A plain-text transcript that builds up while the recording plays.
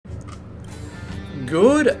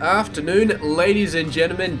Good afternoon, ladies and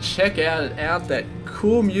gentlemen. Check out that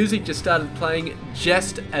cool music just started playing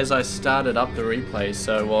just as I started up the replay.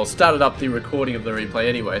 Well, started up the recording of the replay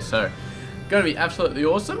anyway. So, going to be absolutely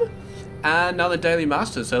awesome. Another Daily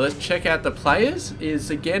Master. So let's check out the players. Is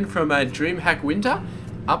again from DreamHack Winter.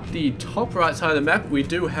 Up the top right side of the map, we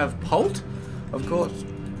do have Polt, of course.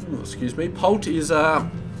 Excuse me. Polt is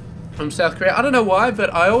from South Korea. I don't know why,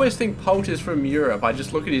 but I always think Polt is from Europe. I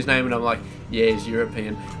just look at his name and I'm like, yeah, he's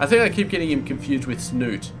European. I think I keep getting him confused with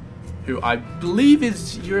Snoot, who I believe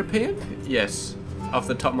is European. Yes, off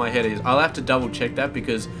the top of my head is. I'll have to double check that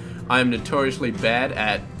because I am notoriously bad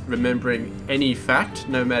at remembering any fact,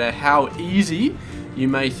 no matter how easy you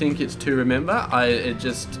may think it's to remember. I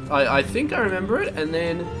think I remember it, and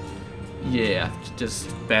then yeah, just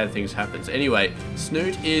bad things happens. Anyway,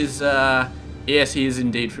 Snoot is yes, he is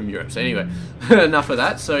indeed from Europe. So anyway, enough of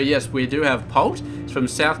that. So yes, we do have Polt. He's from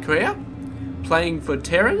South Korea, playing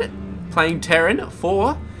Terran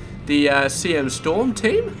for the CM Storm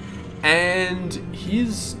team, and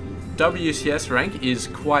his WCS rank is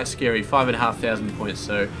quite scary, 5,500 points.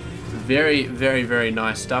 So very, very, very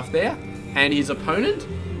nice stuff there. And his opponent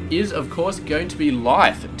is, of course, going to be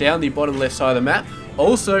Life, down the bottom left side of the map,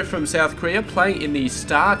 also from South Korea, playing in the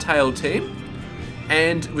Startail team.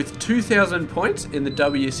 And with 2,000 points in the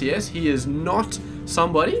WCS, he is not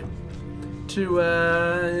somebody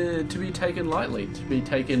to be taken lightly, to be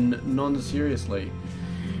taken non-seriously.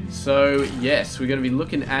 So yes, we're going to be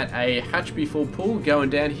looking at a hatch before pool going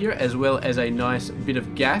down here, as well as a nice bit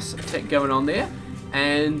of gas tech going on there.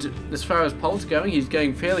 And as far as Polt's going, he's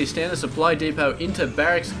going fairly standard. Supply depot into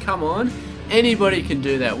barracks. Come on, anybody can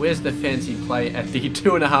do that. Where's the fancy play at the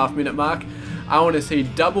 2.5 minute mark? I want to see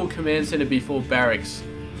double command center before barracks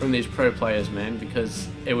from these pro players, man, because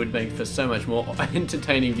it would make for so much more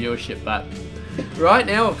entertaining viewership. But right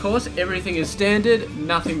now, of course, everything is standard.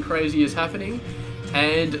 Nothing crazy is happening.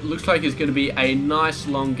 And it looks like it's going to be a nice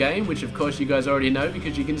long game, which of course you guys already know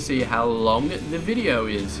because you can see how long the video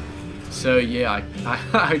is. So yeah,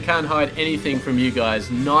 I can't hide anything from you guys,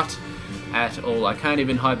 not at all. I can't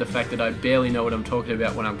even hide the fact that I barely know what I'm talking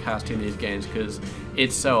about when I'm casting these games because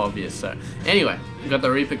it's so obvious. So anyway, we've got the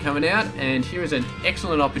Reaper coming out, and here is an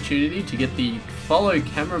excellent opportunity to get the follow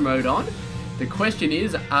camera mode on. The question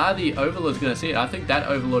is, are the Overlords going to see it? I think that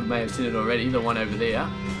Overlord may have seen it already, the one over there.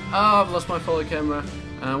 Oh, I've lost my follow camera.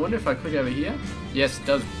 I wonder if I click over here. Yes, it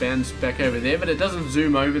does bounce back over there, but it doesn't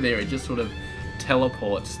zoom over there. It just sort of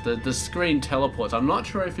teleports. The screen teleports. I'm not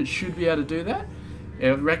sure if it should be able to do that. I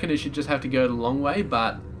reckon it should just have to go the long way,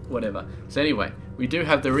 but whatever. So anyway, we do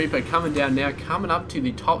have the Reaper coming down now, coming up to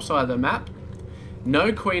the top side of the map.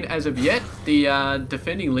 No Queen as of yet. The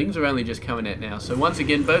defending Lings are only just coming out now. So once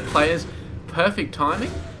again, both players, perfect timing.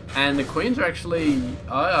 And the Queens are actually,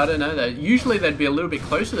 I don't know, usually they'd be a little bit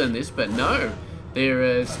closer than this, but no.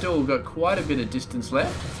 They're still got quite a bit of distance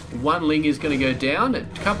left. One Ling is going to go down. A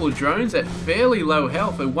couple of drones at fairly low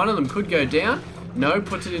health, but one of them could go down. No,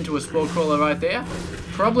 puts it into a spore crawler right there.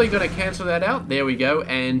 Probably going to cancel that out. There we go.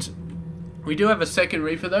 And we do have a second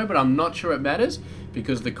Reaper though, but I'm not sure it matters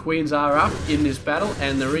because the Queens are up in this battle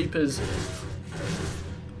and the Reapers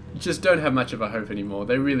just don't have much of a hope anymore.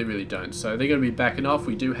 They really, really don't. So they're going to be backing off.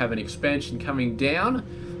 We do have an expansion coming down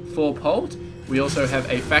for Polt. We also have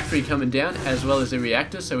a factory coming down as well as a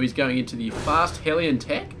reactor. So he's going into the fast Hellion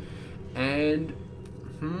tech. And,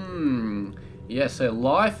 yeah, so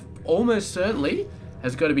Life almost certainly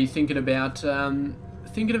has got to be thinking about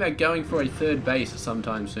going for a third base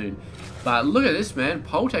sometime soon. But look at this, man.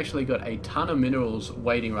 Polt actually got a ton of minerals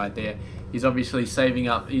waiting right there. He's obviously saving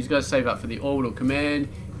up. He's got to save up for the orbital command.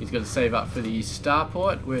 He's got to save up for the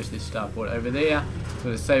starport. Where's this starport? Over there. He's got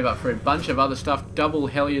to save up for a bunch of other stuff. Double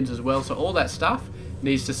Hellions as well. So all that stuff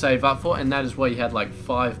needs to save up for. And that is why he had like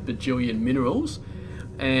 5 bajillion minerals.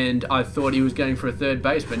 And I thought he was going for a third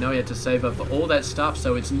base, but no, he had to save up for all that stuff.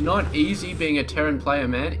 So it's not easy being a Terran player,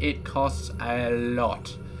 man. It costs a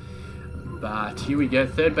lot. But here we go.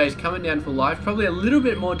 Third base coming down for Life. Probably a little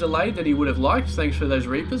bit more delayed than he would have liked, thanks for those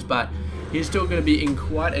Reapers. But he's still going to be in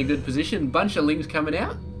quite a good position. Bunch of Lings coming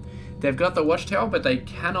out. They've got the watchtower, but they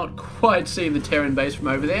cannot quite see the Terran base from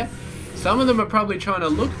over there. Some of them are probably trying to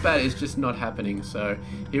look, but it's just not happening. So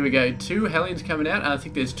here we go. 2 Hellions coming out. I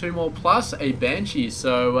think there's 2 more plus a Banshee.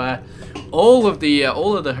 So all of the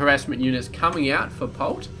harassment units coming out for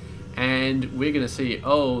Polt, and we're gonna see.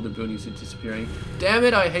 Oh, the buildings are disappearing. Damn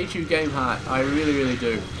it! I hate you, Game Heart. I really, really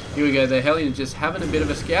do. Here we go. The Hellions just having a bit of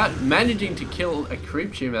a scout, managing to kill a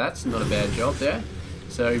creep tumor. That's not a bad job there.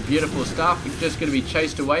 So beautiful stuff. We're just going to be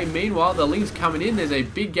chased away. Meanwhile, the Ling's coming in. There's a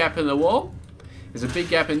big gap in the wall. There's a big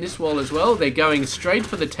gap in this wall as well. They're going straight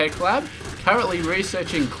for the tech lab. Currently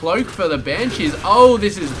researching cloak for the Banshees. Oh,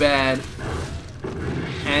 this is bad.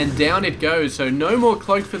 And down it goes. So no more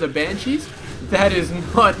cloak for the Banshees. That is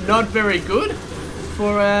not very good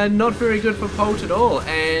for Polt at all.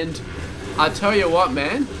 And I tell you what,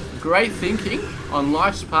 man, great thinking on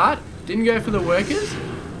Life's part. Didn't go for the workers.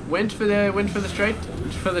 Went for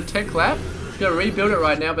the tech lab. He's got to rebuild it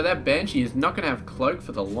right now, but that Banshee is not going to have cloak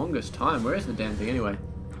for the longest time. Where is the damn thing anyway?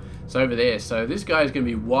 It's over there. So this guy is going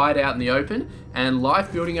to be wide out in the open, and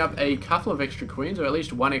Life building up a couple of extra queens, or at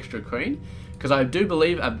least one extra queen, because I do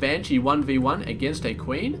believe a Banshee 1v1 against a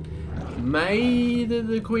queen,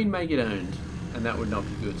 the queen may get owned, and that would not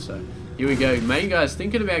be good. So here we go. Main guy's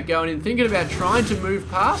thinking about going in, thinking about trying to move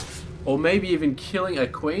past, or maybe even killing a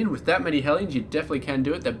queen. With that many Hellions, you definitely can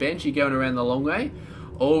do it. The Banshee going around the long way.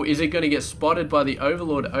 Oh, is it going to get spotted by the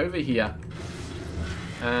Overlord over here?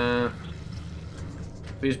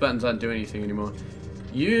 These buttons aren't doing anything anymore.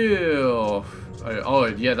 Oh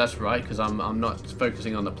yeah, that's right, because I'm not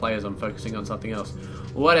focusing on the players, I'm focusing on something else.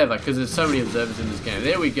 Whatever, because there's so many observers in this game.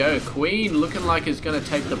 There we go. Queen looking like it's going to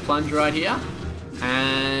take the plunge right here.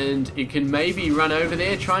 And it can maybe run over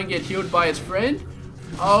there, try and get healed by its friend.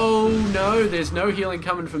 Oh no, there's no healing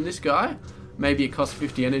coming from this guy. Maybe it cost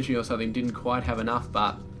 50 energy or something, didn't quite have enough,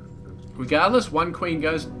 but regardless, one queen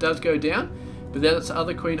does go down. But this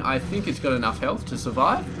other queen, I think it's got enough health to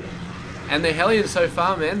survive. And the Hellions so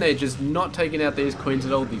far, man, they're just not taking out these queens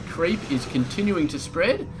at all. The creep is continuing to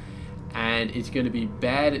spread, and it's going to be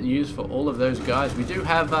bad news for all of those guys. We do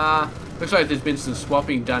have, looks like there's been some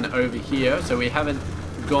swapping done over here, so we haven't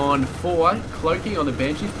gone for cloaking on the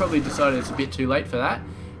Banshees. Probably decided it's a bit too late for that,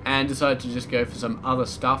 and decided to just go for some other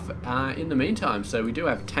stuff in the meantime. So we do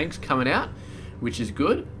have tanks coming out, which is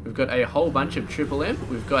good. We've got a whole bunch of Triple M.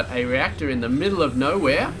 We've got a reactor in the middle of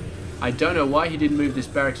nowhere. I don't know why he didn't move this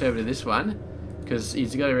barracks over to this one, because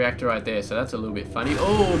he's got a reactor right there, so that's a little bit funny.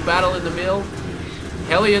 Oh, battle in the middle.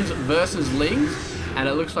 Hellions versus Lings, and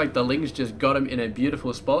it looks like the Lings just got him in a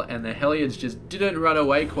beautiful spot, and the Hellions just didn't run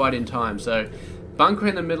away quite in time. So, bunker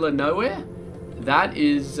in the middle of nowhere. That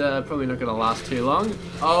is probably not going to last too long.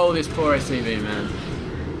 Oh, this poor SCV, man.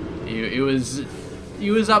 He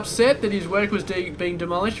was upset that his work was being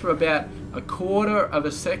demolished for about a quarter of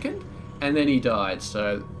a second, and then he died.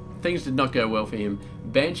 So things did not go well for him.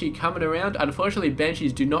 Banshee coming around. Unfortunately,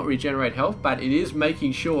 Banshees do not regenerate health, but it is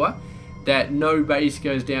making sure that no base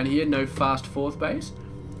goes down here, no fast fourth base.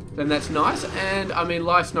 Then that's nice. And I mean,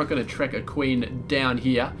 Life's not going to trek a queen down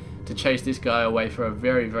here to chase this guy away for a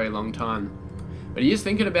very, very long time. But he is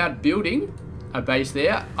thinking about building a base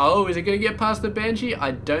there. Oh, is it going to get past the Banshee?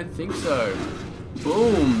 I don't think so.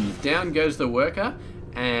 Boom! Down goes the worker,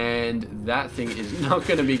 and that thing is not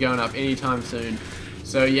going to be going up anytime soon.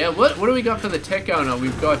 So yeah, what do we got for the tech going on?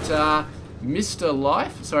 We've got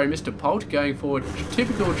Mr. Polt going for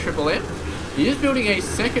typical Triple M. He is building a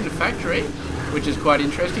second factory, which is quite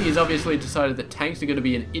interesting. He's obviously decided that tanks are going to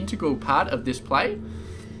be an integral part of this play,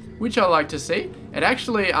 which I like to see. It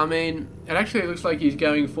actually looks like he's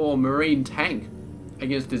going for Marine Tank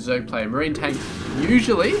against the Zerg player. Marine Tank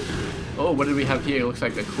usually... Oh, what did we have here? It looks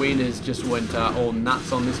like the Queen has just went all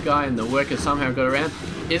nuts on this guy, and the worker somehow got around.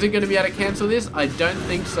 Is it going to be able to cancel this? I don't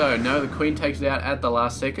think so. No, the Queen takes it out at the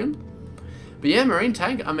last second. But yeah, Marine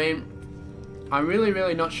Tank, I mean, I'm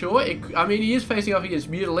really not sure. I mean, he is facing off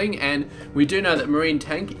against Mutaling, and we do know that Marine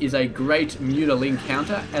Tank is a great Mutaling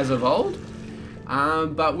counter as of old.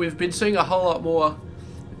 But we've been seeing a whole lot more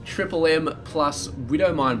Triple M plus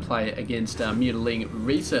Widowmine play against Mutaling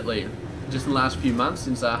recently, just in the last few months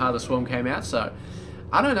since Heart of the Swarm came out. So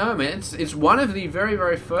I don't know, man. It's one of the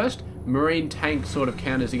very first Marine Tank sort of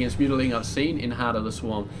counters against Mutaling I've seen in Heart of the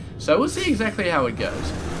Swarm. So we'll see exactly how it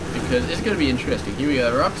goes, because it's going to be interesting. Here we go.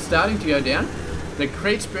 The rock's starting to go down. The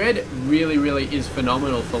crate spread really is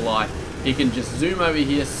phenomenal for Life. He can just zoom over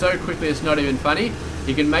here so quickly it's not even funny.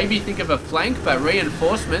 He can maybe think of a flank, but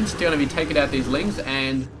reinforcements still going to be taking out these Lings,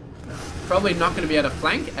 and probably not going to be able to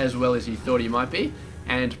flank as well as he thought he might be.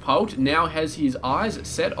 And Polt now has his eyes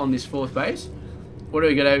set on this fourth base. What do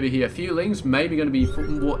we got over here? A few Lings, maybe going to be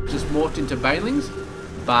just morphed into Banelings.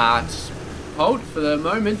 But Polt, for the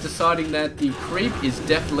moment, deciding that the creep is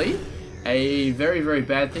definitely a very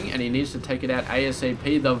bad thing, and he needs to take it out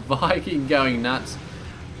ASAP. The Viking going nuts.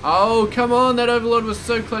 Oh, come on, that Overlord was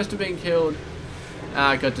so close to being killed.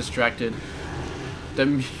 Got distracted. The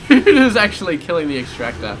Muta's actually killing the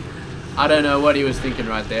Extractor. I don't know what he was thinking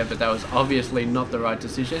right there, but that was obviously not the right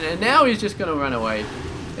decision. And now he's just going to run away.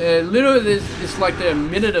 Literally, it's like the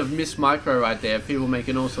minute of Miss Micro right there. People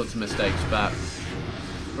making all sorts of mistakes. But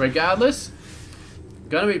regardless,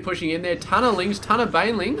 Going to be pushing in there. Ton of Lings, ton of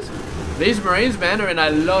Banelings. These Marines, man, are in a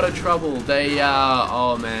lot of trouble. They are,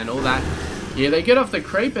 oh man, all that. Yeah, they get off the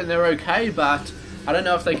creep and they're okay, but I don't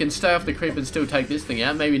know if they can stay off the creep and still take this thing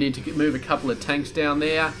out. Maybe need to move a couple of tanks down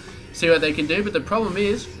there, see what they can do. But the problem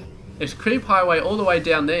is, it's creep highway all the way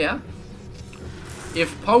down there.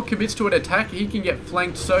 If Polt commits to an attack, he can get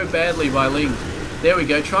flanked so badly by Lings. There we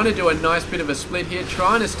go, trying to do a nice bit of a split here,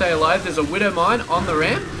 trying to stay alive. There's a Widow Mine on the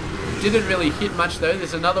ramp. Didn't really hit much though.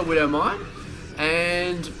 There's another Widow Mine.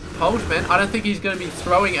 And Polt, man, I don't think he's going to be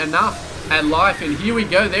throwing enough at life. And here we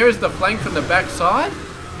go, there is the flank from the back side.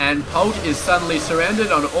 And Polt is suddenly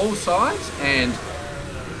surrounded on all sides and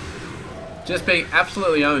just being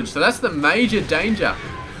absolutely owned. So that's the major danger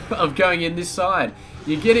of going in this side.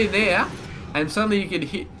 You get in there and suddenly you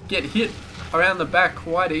can get hit around the back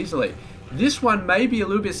quite easily. This one may be a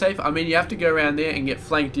little bit safer. I mean, you have to go around there and get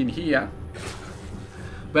flanked in here.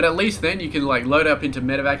 But at least then you can like load up into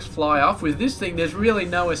medevacs, fly off. With this thing, there's really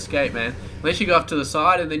no escape, man. Unless you go off to the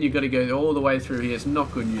side and then you've got to go all the way through here. It's not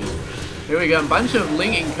good news. Here we go, a bunch of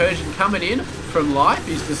Ling incursion coming in from life.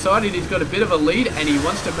 He's decided he's got a bit of a lead and he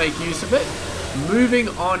wants to make use of it. Moving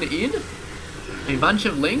on in. A bunch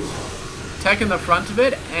of Lings attacking the front of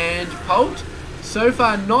it. And Polt, so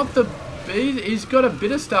far not the... He's got a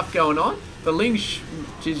bit of stuff going on. The Lings,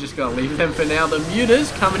 she's just going to leave them for now. The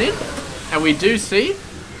Mutas coming in. And we do see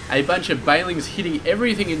a bunch of Banelings hitting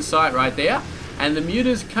everything in sight right there. And the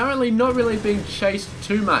Mutas currently not really being chased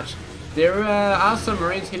too much. There are some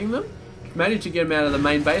Marines hitting them. Managed to get them out of the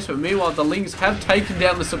main base. But meanwhile, the Lings have taken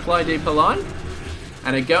down the supply depot line.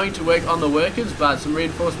 And are going to work on the workers. But some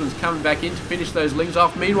reinforcements coming back in to finish those Lings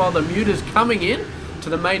off. Meanwhile, the Mutas coming in to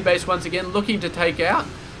the main base once again. Looking to take out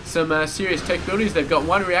some serious tech buildings. They've got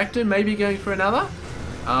one reactor. Maybe going for another.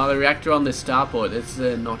 The reactor on the starport, it's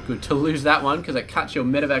not good to lose that one because it cuts your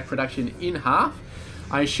medevac production in half.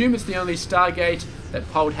 I assume it's the only Stargate that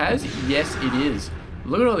Polt has. Yes, it is.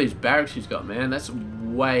 Look at all these barracks he's got, man. That's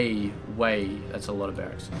that's a lot of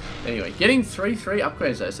barracks. Anyway, getting 3-3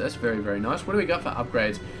 upgrades, that's very, very nice. What do we got for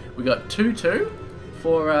upgrades? We got 2-2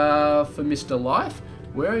 for Mr. Life.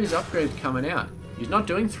 Where are his upgrades coming out? He's not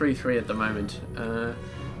doing 3-3 at the moment.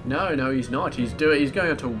 No, he's not. He's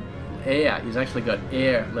going on to air. He's actually got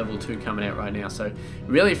air level 2 coming out right now, so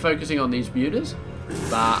really focusing on these mutas.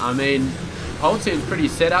 But I mean, Polt seems pretty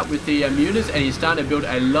set up with the mutas, and he's starting to build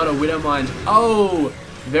a lot of Widow Mines. Oh,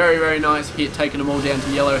 very, very nice hit, taking them all down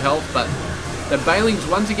to yellow health. But the Banelings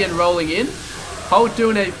once again rolling in. Polt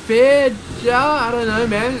doing a fair jar. I don't know,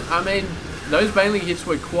 man. I mean, those Baneling hits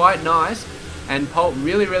were quite nice, and Polt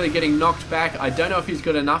really, really getting knocked back. I don't know if he's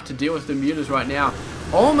got enough to deal with the mutas right now.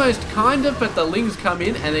 Almost kind of, but the Lings come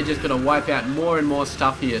in and they're just going to wipe out more and more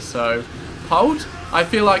stuff here. So Polt, I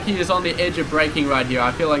feel like he is on the edge of breaking right here.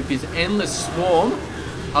 I feel like this endless swarm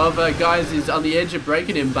of guys is on the edge of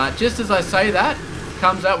breaking him. But just as I say that,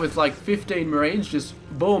 comes up with like 15 Marines, just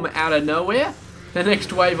boom, out of nowhere. The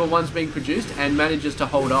next wave of one's being produced and manages to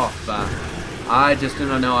hold off. But I just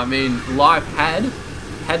don't know. I mean, Life had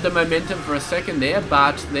the momentum for a second there,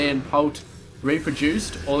 but then Polt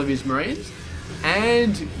reproduced all of his Marines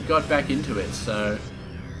and got back into it. So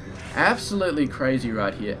absolutely crazy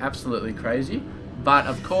right here, absolutely crazy. But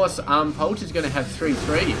of course, Polt is going to have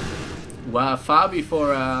 3-3. Well, far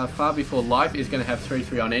before Life is going to have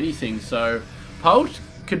 3-3 on anything. So Polt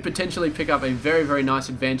could potentially pick up a very, very nice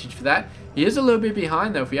advantage for that. He is a little bit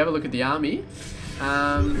behind though. If we have a look at the army,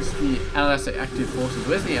 it's the LSA active forces.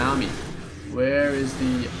 Where's the army? Where is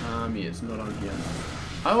the army? It's not on here.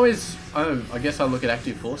 I guess I'll look at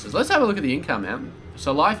active forces. Let's have a look at the income, man.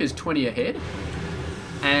 So Life is 20 ahead,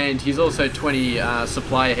 and he's also 20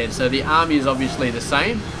 supply ahead. So the army is obviously the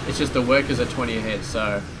same. It's just the workers are 20 ahead.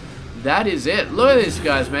 So that is it. Look at this,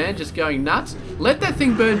 guys, man, just going nuts. Let that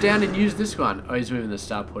thing burn down and use this one. Oh, he's moving the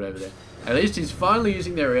starport over there. At least he's finally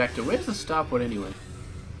using their reactor. Where's the starport anyway?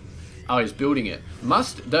 Oh, he's building it.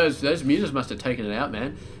 Those mutas must have taken it out,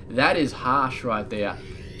 man. That is harsh right there.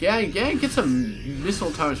 Gang, get some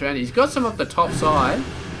missile turrets around. He's got some up the top side,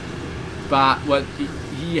 but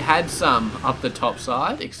he had some up the top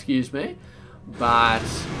side, excuse me. But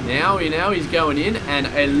now he's going in, and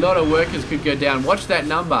a lot of workers could go down. Watch that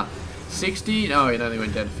number, 60. No, it only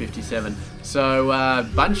went down to 57. So a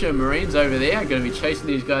bunch of Marines over there are going to be chasing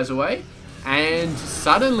these guys away. And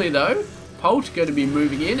suddenly though, Polt's going to be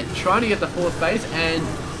moving in, trying to get the 4th base, and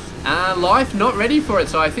Life not ready for it,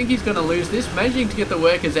 so I think he's going to lose this, managing to get the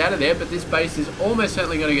workers out of there, but this base is almost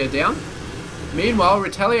certainly going to go down. Meanwhile,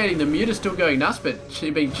 retaliating, the Muta's still going nuts, but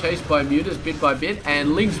she's being chased by Mutas bit by bit,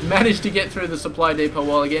 and Lings managed to get through the supply depot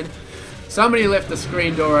wall again. Somebody left the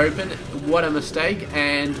screen door open, what a mistake,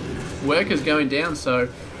 and workers going down. So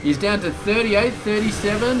he's down to 38,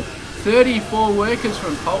 37, 34 workers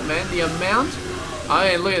from Polt, man. The amount.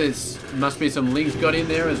 I mean, look at this. Must be some links got in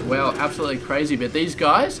there as well. Absolutely crazy. But these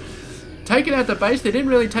guys, taking out the base, they didn't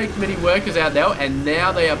really take many workers out there, and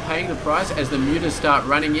now they are paying the price as the mutas start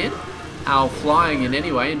running in. Flying in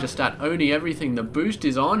anyway and just start owning everything. The boost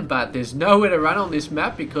is on, but there's nowhere to run on this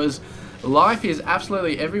map because life is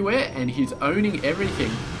absolutely everywhere and he's owning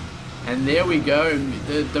everything. And there we go.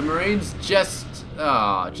 The Marines just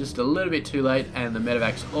a little bit too late, and the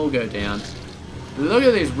medevacs all go down. Look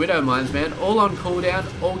at these Widow mines, man. All on cooldown,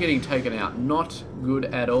 all getting taken out. Not good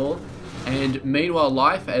at all. And meanwhile,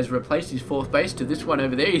 Life has replaced his 4th base to this one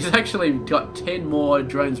over there. He's actually got 10 more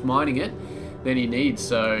drones mining it than he needs,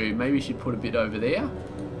 so maybe he should put a bit over there.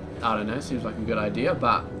 I don't know, seems like a good idea,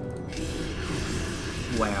 but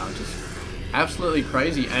wow, just absolutely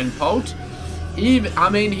crazy. And Polt, I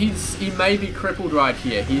mean, he may be crippled right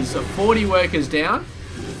here. He's 40 workers down.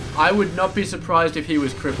 I would not be surprised if he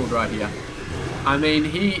was crippled right here. I mean,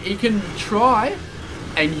 he can try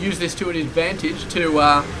and use this to an advantage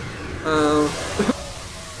to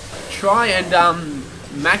try and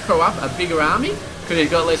macro up a bigger army, because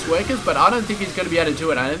he's got less workers, but I don't think he's going to be able to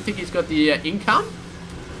do it. I don't think he's got the income,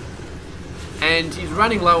 and he's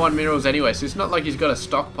running low on minerals anyway, so it's not like he's got a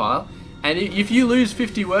stockpile. And if you lose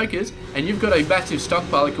 50 workers and you've got a massive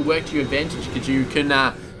stockpile, it could work to your advantage because you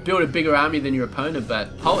can build a bigger army than your opponent.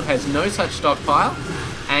 But Polt has no such stockpile,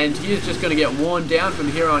 and he is just going to get worn down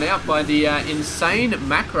from here on out by the insane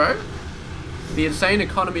macro, the insane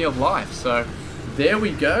economy of life. So there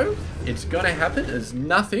we go. It's going to happen. There's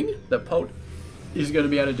nothing that Polt is going to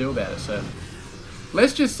be able to do about it. So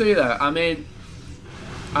let's just see that. I mean,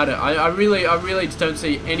 I really just don't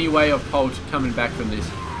see any way of Polt coming back from this.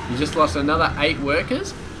 He just lost another 8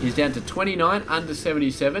 workers. He's down to 29 under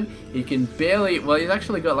 77. He can barely, well, he's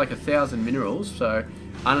actually got like 1,000 minerals, so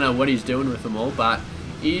I don't know what he's doing with them all, but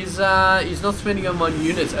he's not spending them on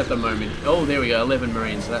units at the moment. Oh, there we go, 11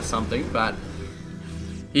 Marines, so that's something, but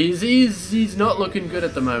he's not looking good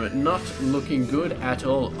at the moment. Not looking good at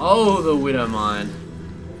all. Oh, the Widow Mine.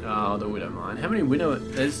 Oh, the Widow Mine. How many Widow?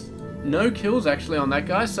 There's no kills actually on that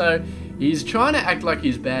guy, so he's trying to act like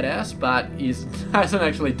he's badass, but he hasn't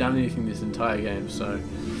actually done anything this entire game, so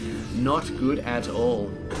not good at all.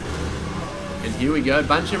 And here we go,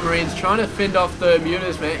 bunch of Marines trying to fend off the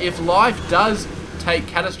mutas, man. If Life does take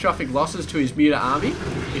catastrophic losses to his muta army,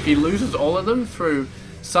 if he loses all of them through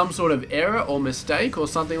some sort of error or mistake or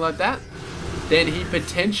something like that, then he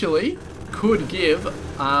potentially could give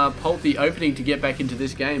Polt the opening to get back into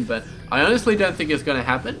this game, but I honestly don't think it's going to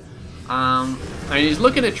happen. And he's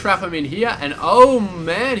looking to trap him in here, and oh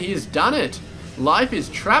man, he's done it. Life is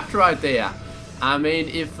trapped right there. I mean,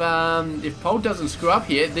 if Polt doesn't screw up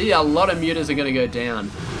here, a lot of mutas are going to go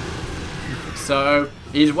down. So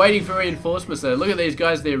he's waiting for reinforcements though. Look at these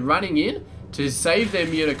guys, they're running in to save their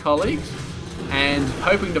muta colleagues and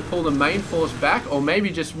hoping to pull the main force back, or maybe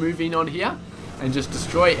just move in on here and just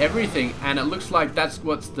destroy everything. And it looks like that's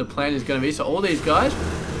what the plan is going to be. So all these guys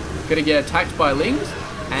are going to get attacked by lings,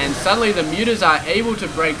 and suddenly the mutas are able to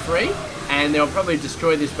break free, and they'll probably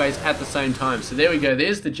destroy this base at the same time. So there we go,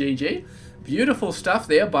 there's the GG. Beautiful stuff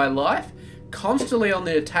there by Life. Constantly on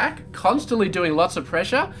the attack, constantly doing lots of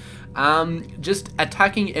pressure, just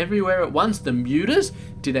attacking everywhere at once. The mutas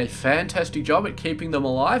did a fantastic job at keeping them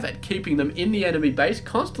alive, at keeping them in the enemy base,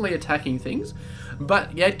 constantly attacking things,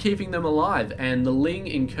 but yet keeping them alive. And the Ling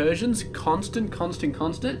incursions, constant.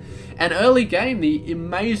 And early game, the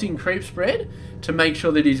amazing creep spread to make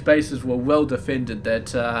sure that his bases were well defended,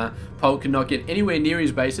 that Polt could not get anywhere near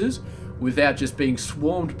his bases without just being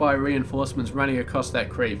swarmed by reinforcements running across that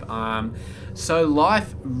creep. So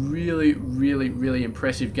Life, really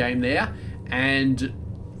impressive game there. And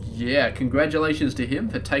yeah, congratulations to him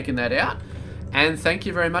for taking that out. And thank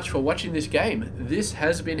you very much for watching this game. This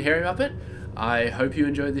has been Hairy Muppet. I hope you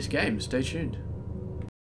enjoyed this game. Stay tuned.